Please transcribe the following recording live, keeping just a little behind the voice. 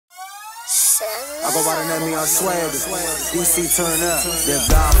I go by the name of Swagger. DC turn up. The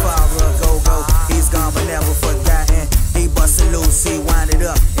Godfather of GoGo. He's gone but never forgotten. He bustin' loose, he wind it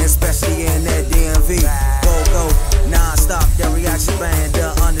up, especially in that DMV. GoGo, non-stop, that reaction band, the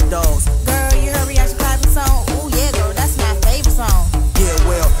underdogs. Girl, you heard Reaction Cosmic song? Ooh yeah, girl, that's my favorite song. Yeah,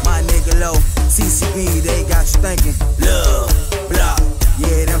 well, my nigga low, CCB, they got you thinking. Love, block,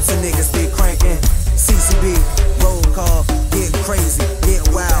 yeah, them two niggas be cranking. CCB, roll call, get crazy, get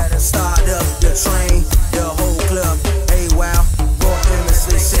wild. Start up the train, the whole club, hey wow. Go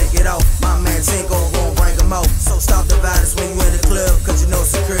famously, shake it off. My man Tinko gon' bring him out. So stop the violence when you in the club, cause you know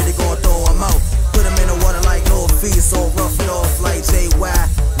security gon' throw him out. Put him in the water like no feet, so rough it off like JY.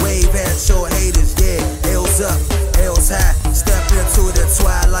 Wave at your haters, yeah. L's up, L's high. Step into the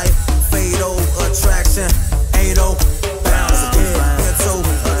twilight, fatal attraction. 80 bounce, yeah, into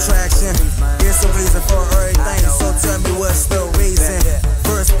attraction. It's a reason for everything, so tell me what's the reason.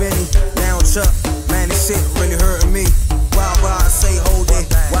 First Benny, now Chuck, man, this shit really hurting me. Why I say hold it,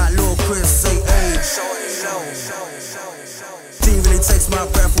 why Lil Chris say age. T really takes my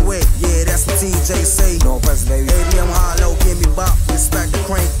breath away, yeah, that's what TJ say. No press, baby. Baby, I'm hollow, give me bop, respect the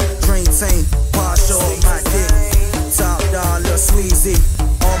crank, dream team, partial, my dick, top dollar, Sweezy.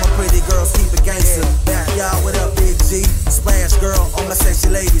 All my pretty girls keep it gangster. Back y'all with a big G, splash girl, all my sexy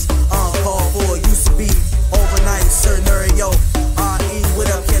ladies. On call for used to be overnight scenario. RE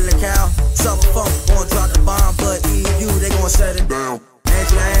with a killer cow, trouble funk, gon' drop the bomb, but EU they gon' shut it down.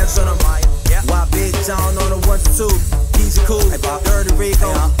 Hands your hands on the mic, while Big John on the 1 to 2. DJ Cool, Dirty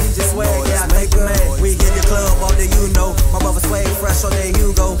Rico, DJ Swag, yeah, I make it mad. We get the club all day, you know. My brother Swag fresh on that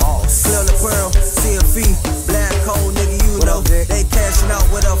Hugo. Clear the Pearl, CFE, Black Cold, nigga, you know. They cashing out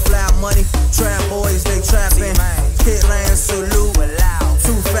with a fly money. Trap boys, they trapping. Hitland salute.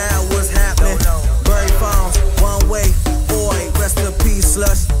 Too foul, what's happening? Berry Farms, one way. Boy, rest in peace,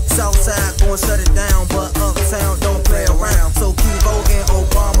 slush. Southside gon' shut it down.